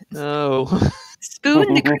smooth. No.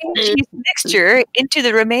 Spoon the cream cheese mixture into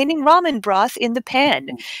the remaining ramen broth in the pan.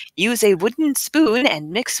 Use a wooden spoon and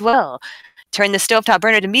mix well. Turn the stovetop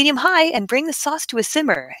burner to medium-high and bring the sauce to a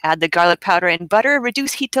simmer. Add the garlic powder and butter,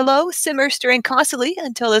 reduce heat to low, simmer, stirring constantly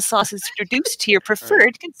until the sauce is reduced to your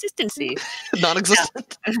preferred consistency.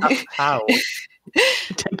 Non-existent. How?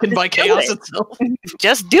 Taken by chaos itself.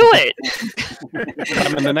 Just do it.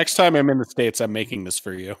 The next time I'm in the States, I'm making this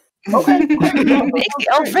for you. Okay. Make the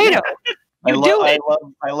Alfredo. I do it.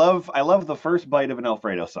 love the first bite of an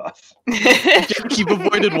Alfredo sauce. You've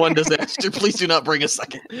avoided one disaster. Please do not bring a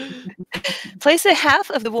second. Place a half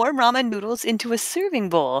of the warm ramen noodles into a serving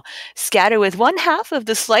bowl. Scatter with 1/2 of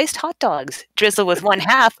the sliced hot dogs. Drizzle with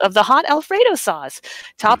 1/2 of the hot Alfredo sauce.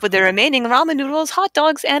 Top with the remaining ramen noodles, hot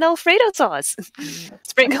dogs, and Alfredo sauce.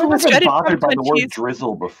 Sprinkle with I've been shredded bothered by the Parmesan word cheese.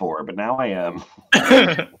 drizzle before, but now I am.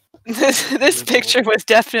 This picture was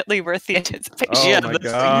definitely worth the anticipation. Oh my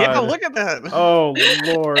God. Yeah, look at that. Oh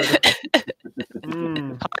Lord.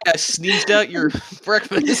 I sneezed out your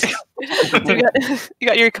breakfast. You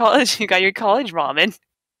got your college ramen.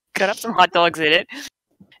 Cut up some hot dogs in it,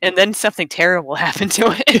 and then something terrible happened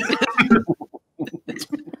to it.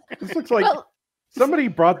 This looks like somebody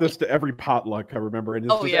brought this to every potluck I remember,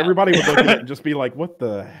 and Oh, yeah. everybody would look at it and just be like, "What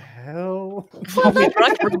the hell?" Well, my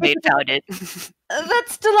drunk roommate found it.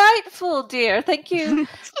 That's delightful, dear. Thank you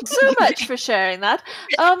so much for sharing that.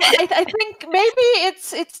 I think maybe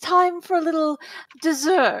it's time for a little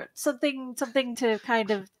dessert, something to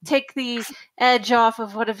kind of take the edge off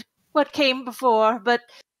of what came before. But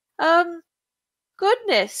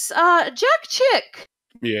goodness, Jack Chick.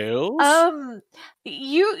 Yes.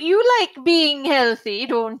 You like being healthy,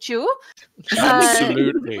 don't you?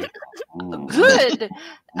 Absolutely. Good.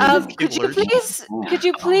 Could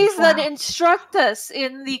you Mm. please then instruct us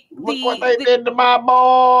in the Look what they did to my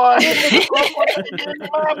boy! Look what they did to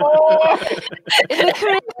my boy! in the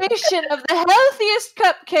creation of the healthiest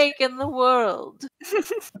cupcake in the world?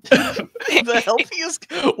 The healthiest.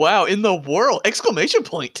 Wow, in the world! Exclamation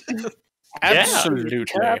point. Absolutely.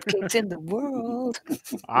 Cupcakes in the world.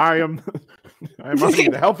 I'm only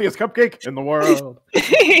the healthiest cupcake in the world.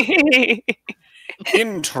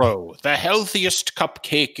 Intro, the healthiest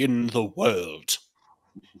cupcake in the world.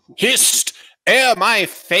 Hist, ere my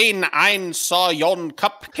fane ein saw yon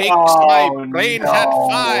cupcakes, my brain had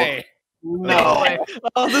fly. No.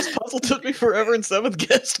 Oh, this puzzle took me forever in 7th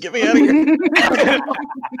guest. Get me out of here.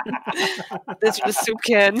 This was soup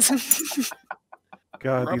cans.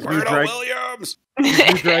 God, these new, Roberto Williams. these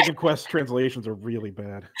new Dragon Quest translations are really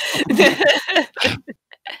bad.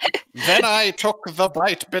 Then I took the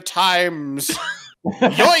bite betimes.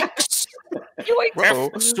 Yoinks!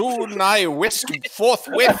 Wherefore soon I wist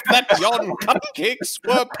forthwith that yon cupcakes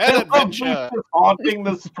were peradventure. Haunting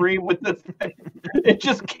the screen with this thing. It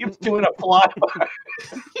just keeps doing a flyby.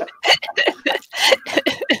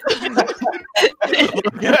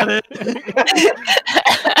 Look at it.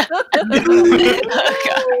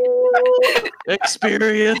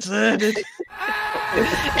 Experience ended.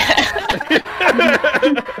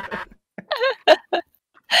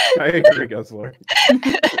 I agree, Guzzler.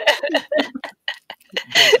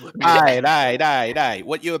 Aye.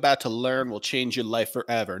 What you're about to learn will change your life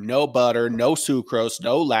forever. No butter, no sucrose,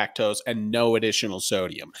 no lactose, and no additional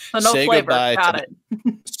sodium. So no Say flavor. goodbye Got to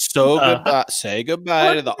it. Say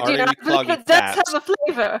goodbye to the artery clogging It does fats. have a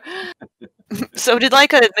flavor. So did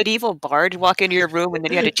like a medieval bard walk into your room and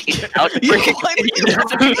then you had to change it out? Yeah, why did he drop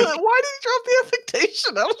the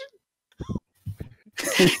affectation?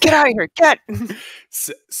 Get out of here. Get.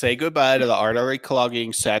 Say goodbye to the artery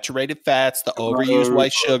clogging saturated fats, the overused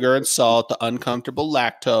white sugar and salt, the uncomfortable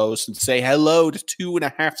lactose, and say hello to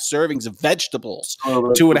 2.5 servings of vegetables,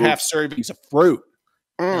 2.5 servings of fruit.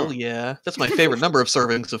 Hell yeah. That's my favorite number of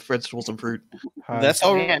servings of vegetables and fruit. That's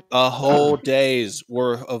a whole day's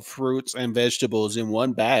worth of fruits and vegetables in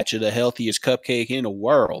one batch of the healthiest cupcake in the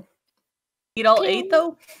world. Eat all 8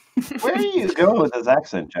 though? Where are you going with this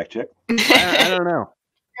accent, Jack Chick? I don't know.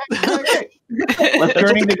 Okay. Let's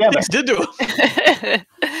journey together. Did to him.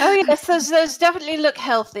 Oh yes, those definitely look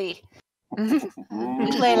healthy.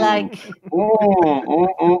 Play like. You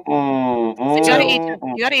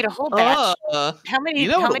gotta eat a whole batch. How many? you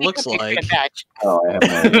know how what it many looks cookies like. in a batch? Oh, I have no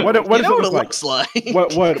idea. What You does know it what it look like? looks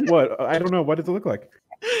like. What? I don't know. What does it look like?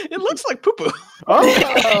 It looks like poo-poo.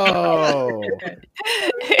 Oh.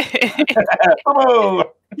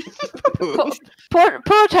 Oh.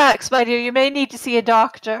 Poor tax, my dear. You may need to see a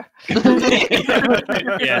doctor. Yeah.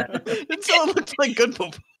 It still looks like good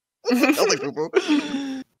poo-poo. Healthy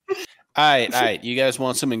poo-poo. All right. You guys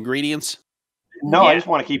want some ingredients? No, I just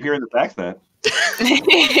want to keep hearing this accent.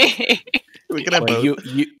 We can have Well, both.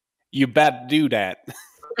 you better do that.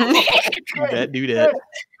 Do that.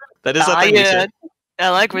 That is a thing we said. I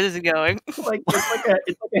like where this is going. It's like a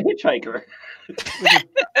hitchhiker.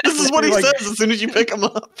 This is what he like- says as soon as you pick him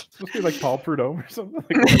up. Supposed to be like Paul Prudhomme or something.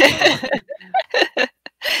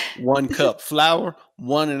 1 cup flour,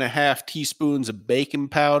 1.5 teaspoons of baking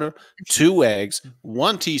powder, 2 eggs,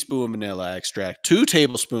 1 teaspoon vanilla extract, 2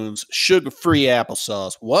 tablespoons sugar-free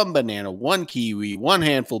applesauce, 1 banana, 1 kiwi, 1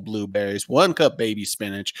 handful blueberries, 1 cup baby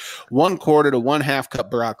spinach, 1/4 to 1/2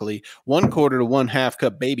 cup broccoli, 1/4 to 1/2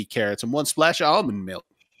 cup baby carrots, and 1 splash of almond milk.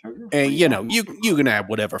 And you can add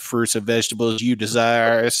whatever fruits and vegetables you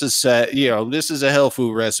desire. This is this is a health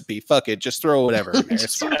food recipe. Fuck it, just throw whatever in there. It's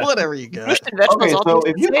Just fine. whatever you got. Okay, so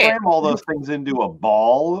if you cram all those things into a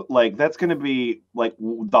ball, like that's going to be like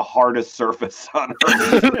the hardest surface on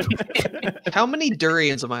Earth. How many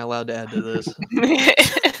durians am I allowed to add to this?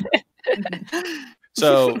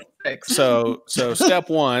 So step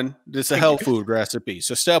 1, this is a health food recipe.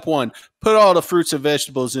 So step 1, put all the fruits and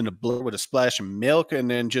vegetables in a blender with a splash of milk, and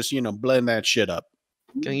then just blend that shit up.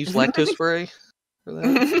 Can I use lactose free for that?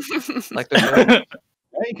 Lactose free?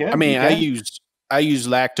 Yeah, you can. I mean, You I can. use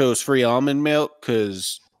lactose free almond milk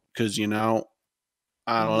because I don't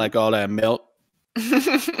like all that milk.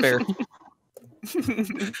 Fair.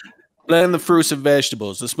 Blend the fruits and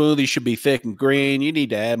vegetables. The smoothie should be thick and green. You need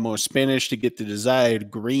to add more spinach to get the desired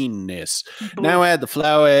greenness. Now add the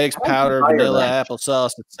flour, eggs, powder, vanilla,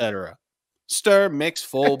 applesauce, etc. Stir, mix,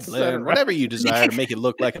 fold, blend, whatever you desire to make it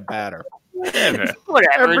look like a batter. Whatever.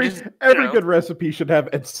 Every good recipe should have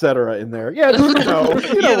etc. in there. Yeah, just,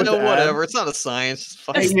 Whatever. It's not a science. It's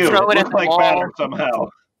Hey, fucking you, throw it look at the like wall. batter somehow.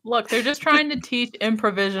 Look, they're just trying to teach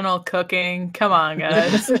improvisational cooking. Come on,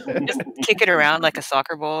 guys. Just kick it around like a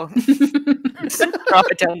soccer ball. Drop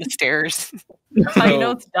it down the stairs. That's how you know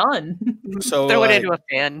it's done. So Throw it like, into a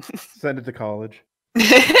fan. Send it to college.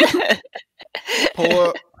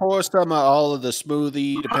 pour some of all of the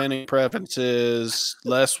smoothie, depending on preferences.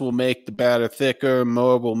 Less will make the batter thicker,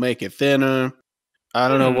 more will make it thinner. I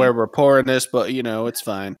don't know where we're pouring this, but it's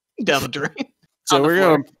fine. down the drain. So On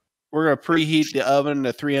the we're gonna preheat the oven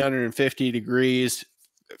to 350 degrees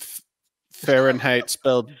Fahrenheit,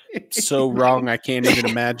 spelled so wrong I can't even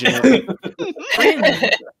imagine it.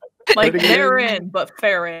 Like Putting it they're in. in, but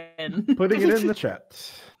Farron. Putting it in the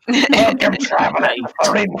chat. Welcome, traveling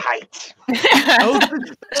Fahrenheit. Oh,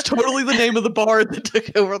 that's totally the name of the bar that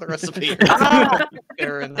took over the recipe. Ah,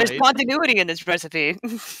 Fahrenheit. there's continuity in this recipe.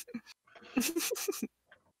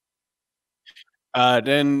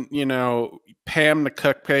 Then Pam the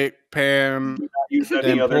cupcake, Pam Use any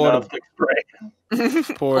Then other pour the- non-stick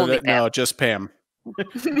spray. pour Only that. No, just Pam.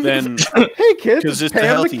 Then Hey kids, because it's the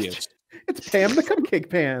Pam healthiest. It's Pam the cupcake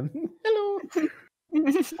pan. Hello.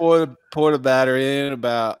 Pour the batter in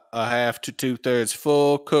about 1/2 to 2/3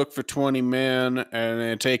 full. Cook for 20 minutes, and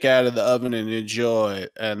then take out of the oven and enjoy.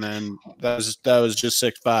 And then that was just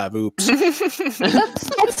 6'5". Oops.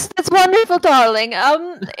 That's wonderful, darling.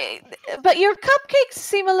 But your cupcakes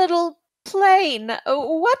seem a little plain.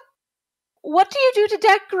 What do you do to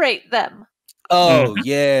decorate them? Oh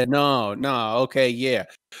yeah, no, okay, yeah.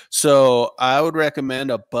 So I would recommend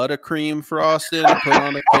a buttercream frosting to put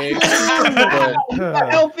on the cake. But The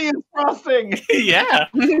healthiest frosting. Yeah.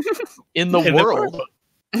 In the In the world.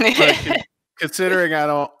 considering I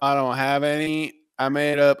don't have any, I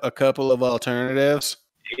made up a couple of alternatives.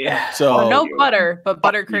 Yeah. So No butter, but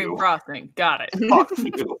Fuck buttercream you. frosting. Got it. Fuck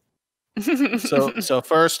you. so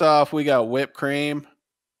first off, we got whipped cream.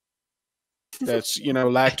 That's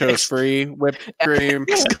lactose free whipped cream.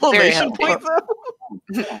 Exclamation point though.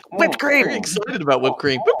 Whipped cream. Very excited about whipped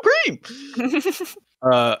cream. Whipped cream.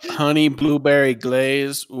 Honey blueberry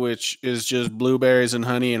glaze, which is just blueberries and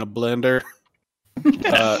honey in a blender.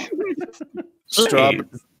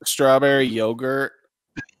 Strawberry yogurt,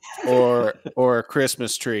 or a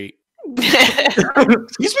Christmas tree.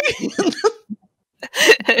 Excuse me.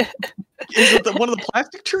 Is it one of the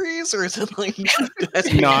plastic trees, or is it like?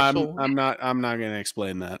 No, I'm not gonna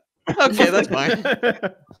explain that. Okay, that's fine.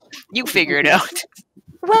 You figure it out.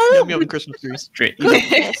 Well, Yum yum Christmas trees.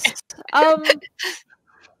 goodness.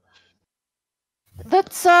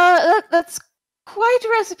 That's quite a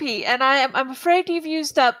recipe, and I'm afraid you've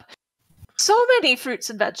used up so many fruits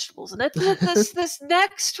and vegetables in it. This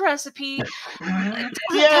next recipe doesn't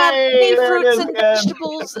have any fruits and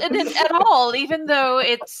vegetables in it at all, even though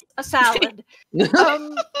it's a salad.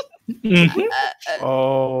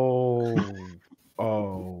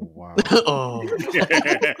 Oh, wow. Oh.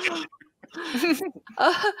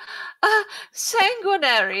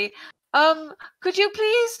 Sanguinary. Could you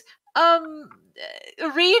please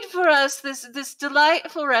read for us this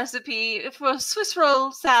delightful recipe for Swiss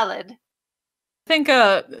roll salad? I think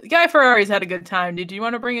Guy Ferrari's had a good time. Did you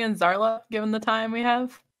want to bring in Zarla, given the time we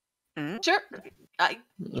have? Sure.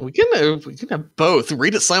 We can have both.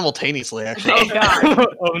 Read it simultaneously, actually. Oh God!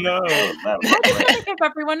 Oh no. I'm trying to give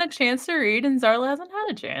everyone a chance to read, and Zarla hasn't had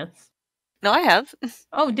a chance. No, I have.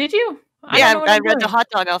 Oh, did you? Yeah, don't know what I I'm read the doing. hot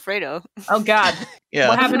dog Alfredo. Oh God! Yeah.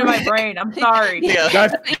 What happened to my brain? I'm sorry. Yeah.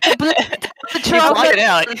 Guys, You blocked it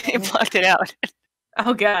out. You blocked it out.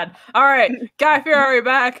 Oh God! All right, Guy Ferrari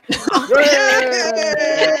back. Just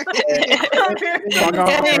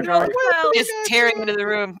tearing into the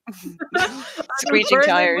room. Screeching Burning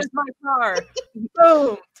tires. with my car.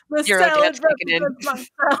 Boom! The Euro salad Cat's kicking in.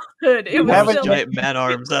 represents my salad. It was have a still Giant man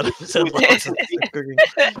arms out of his head.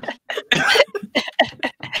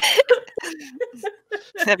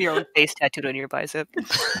 Have your own face tattooed on your bicep.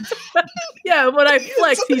 yeah. When I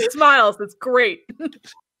flex, he smiles. It's great.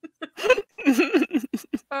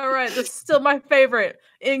 All right, this is still my favorite.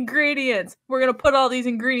 Ingredients. We're gonna put all these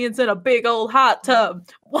ingredients in a big old hot tub.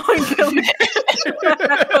 1 kilogram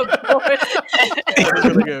of boiled.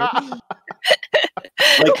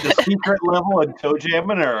 Like the secret level in Toe Jam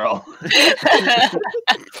and Earl.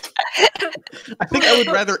 I think I would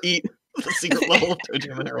rather eat the secret level of Toe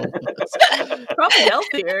Jam and Earl. Probably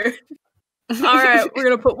healthier. All right, we're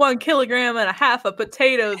gonna put 1.5 kilograms of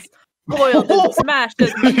potatoes boiled and smashed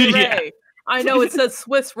as puree. Yeah. I know it says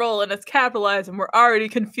Swiss roll and it's capitalized, and we're already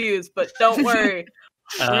confused, but don't worry.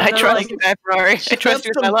 I trust you, Guy Ferrari. I trust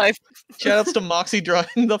you with my life. Shoutouts to Moxie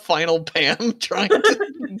drawing the final Pam trying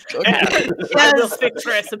to cook. I will fix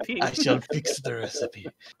recipe. I shall fix the recipe.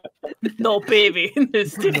 No, baby,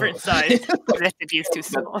 it's different size. The recipe is too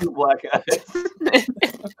small. Two black eyes.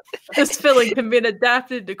 This filling can be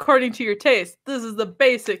adapted according to your taste. This is the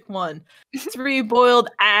basic one. 3 boiled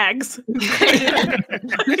eggs with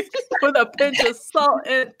a pinch of salt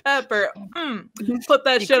and pepper. Put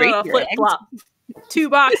that You shit grate on a your eggs? flip-flop. 2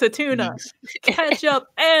 boxes of tuna, ketchup,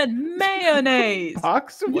 and mayonnaise.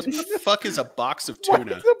 box of What the fuck is a box of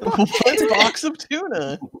tuna? One box of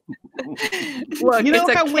tuna. Look, You know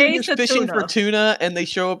it's how a when you're case of fishing tuna. for tuna and they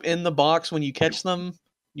show up in the box when you catch them?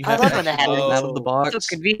 You I have love to when that pull them happens. out of the box. So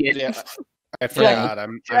convenient. Yeah, I forgot.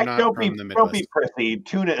 I'm Jack, not don't from the be Midwest. prissy.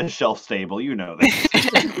 Tuna is shelf stable. You know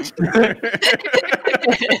this.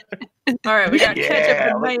 All right, we got ketchup Yeah,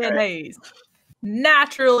 and look at it. mayonnaise.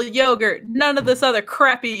 Natural yogurt. None of this other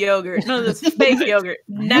crappy yogurt. None of this fake yogurt.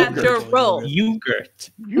 Natural. Yogurt.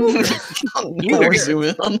 Or zoom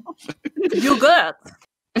in on Yogurt.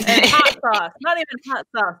 And hot sauce. Not even hot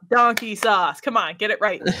sauce. Donkey sauce. Come on, get it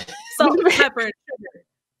right. Salt, pepper, and sugar.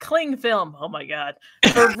 Cling film. Oh my god.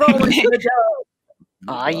 For rolling the dough.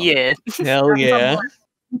 Aw, yeah. Hell yeah.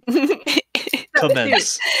 Step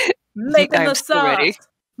Commence. 2, making I'm the so sauce. ready.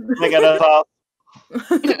 Look at us all.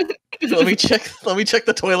 Let me check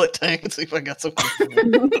the toilet tank and see if I got some.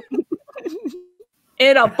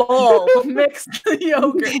 In a bowl, mix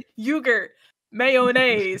the yogurt,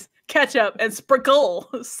 mayonnaise, ketchup, and sprinkle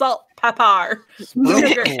salt, pepper,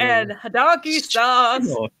 sugar, and donkey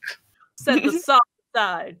sauce. Set the sauce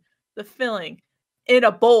aside. The filling in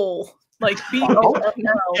a bowl, like B-O-L-L.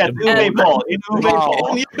 Yeah, ube bowl. Ube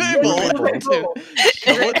bowl.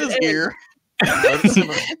 What is here? Let's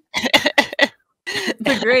simmer.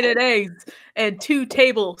 The grated eggs and 2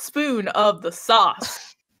 tablespoons of the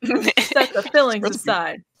sauce. Set the fillings Recipe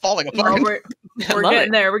aside. Falling No, apart. we're love getting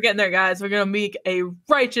it. there. We're getting there, guys. We're gonna make a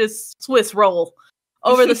righteous Swiss roll.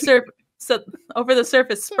 Over the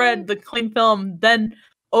surface, spread the cling film. Then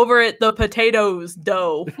over at the potatoes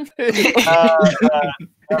dough. It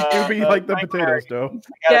would be like the potatoes, though.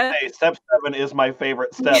 I gotta say, step 7 is my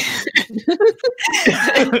favorite step.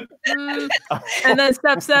 And then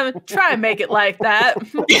step 7, try and make it like that.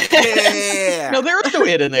 Yeah. No, there was no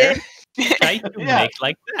it in there. Try to make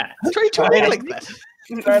like that. Try to make like that.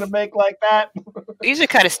 Try to make like that. These are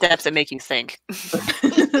kind of steps that make you think.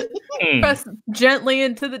 Press gently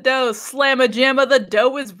into the dough. Slamma jamma, the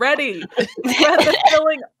dough is ready. Spread the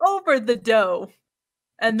filling over the dough.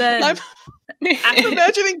 And then I'm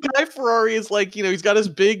imagining Guy Ferrari is like, he's got his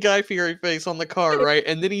big Guy Fieri face on the car, right?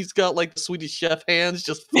 And then he's got like the Swedish chef hands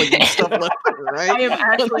just flinging stuff left and right. I am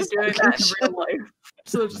actually doing that in real life.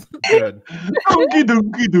 So just Good. Donkey,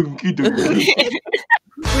 donkey, donkey, donkey.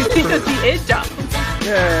 we think of the it job.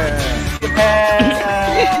 Yeah.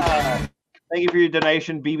 Yeah. Thank you for your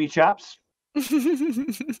donation, BB Chops.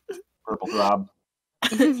 Purple Throb.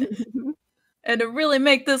 And to really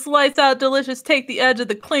make this lights out delicious, take the edge of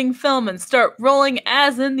the cling film and start rolling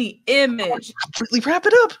as in the image. Really wrap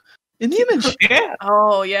it up in the image. Yeah.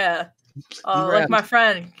 Oh yeah. Like my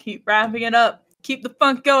friend, keep wrapping it up. Keep the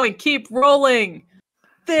funk going. Keep rolling.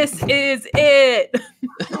 This is it.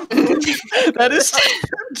 That is.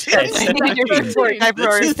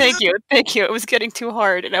 Thank you. Thank you. It was getting too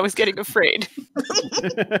hard and I was getting afraid.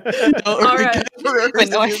 All right. But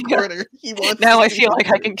now I feel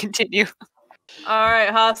like I can continue. All right,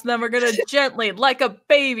 Haas, then we're going to gently, like a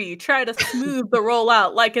baby, try to smooth the roll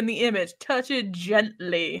out like in the image. Touch it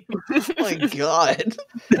gently. Oh my god.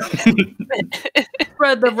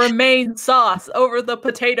 Spread the remain sauce over the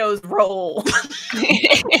potatoes roll.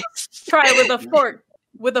 Try with a fork.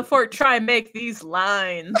 With a fork, try and make these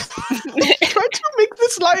lines. Try to make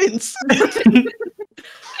these lines.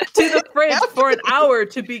 To the fridge for an hour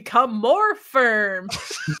to become more firm.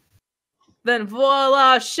 Then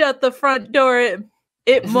voila, shut the front door.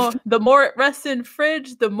 The more it rests in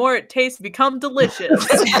fridge, the more it tastes become delicious.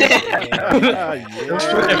 Yeah.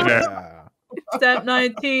 Step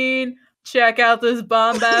 19. Check out this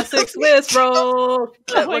bombastic Swiss roll.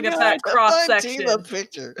 Look at that cross section. The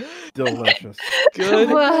picture. Delicious. Good.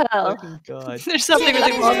 Well. Fucking god. There's something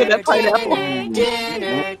really wrong with that pineapple.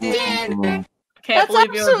 Can't That's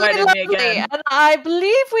believe you absolutely invited me lovely, again. and I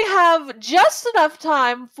believe we have just enough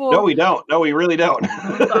time for. No, we don't. No, we really don't.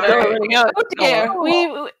 Sorry. Oh dear,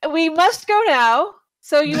 we must go now.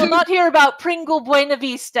 So you will not hear about Pringle Buena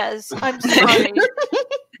Vistas. I'm sorry.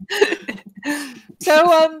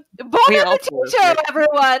 So, bon appetit,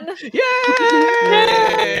 everyone!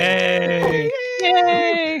 Yay!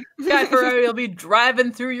 Yay! Guy Ferrari will be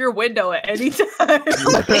driving through your window at any time.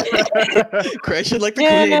 Crashing like the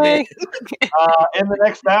Yay! Queen. In the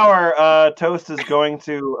next hour, Toast is going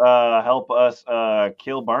to help us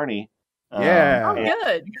kill Barney. Yeah. Oh,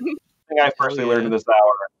 good. The thing I firstly learned in this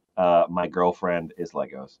hour, my girlfriend is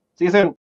Legos. See you soon.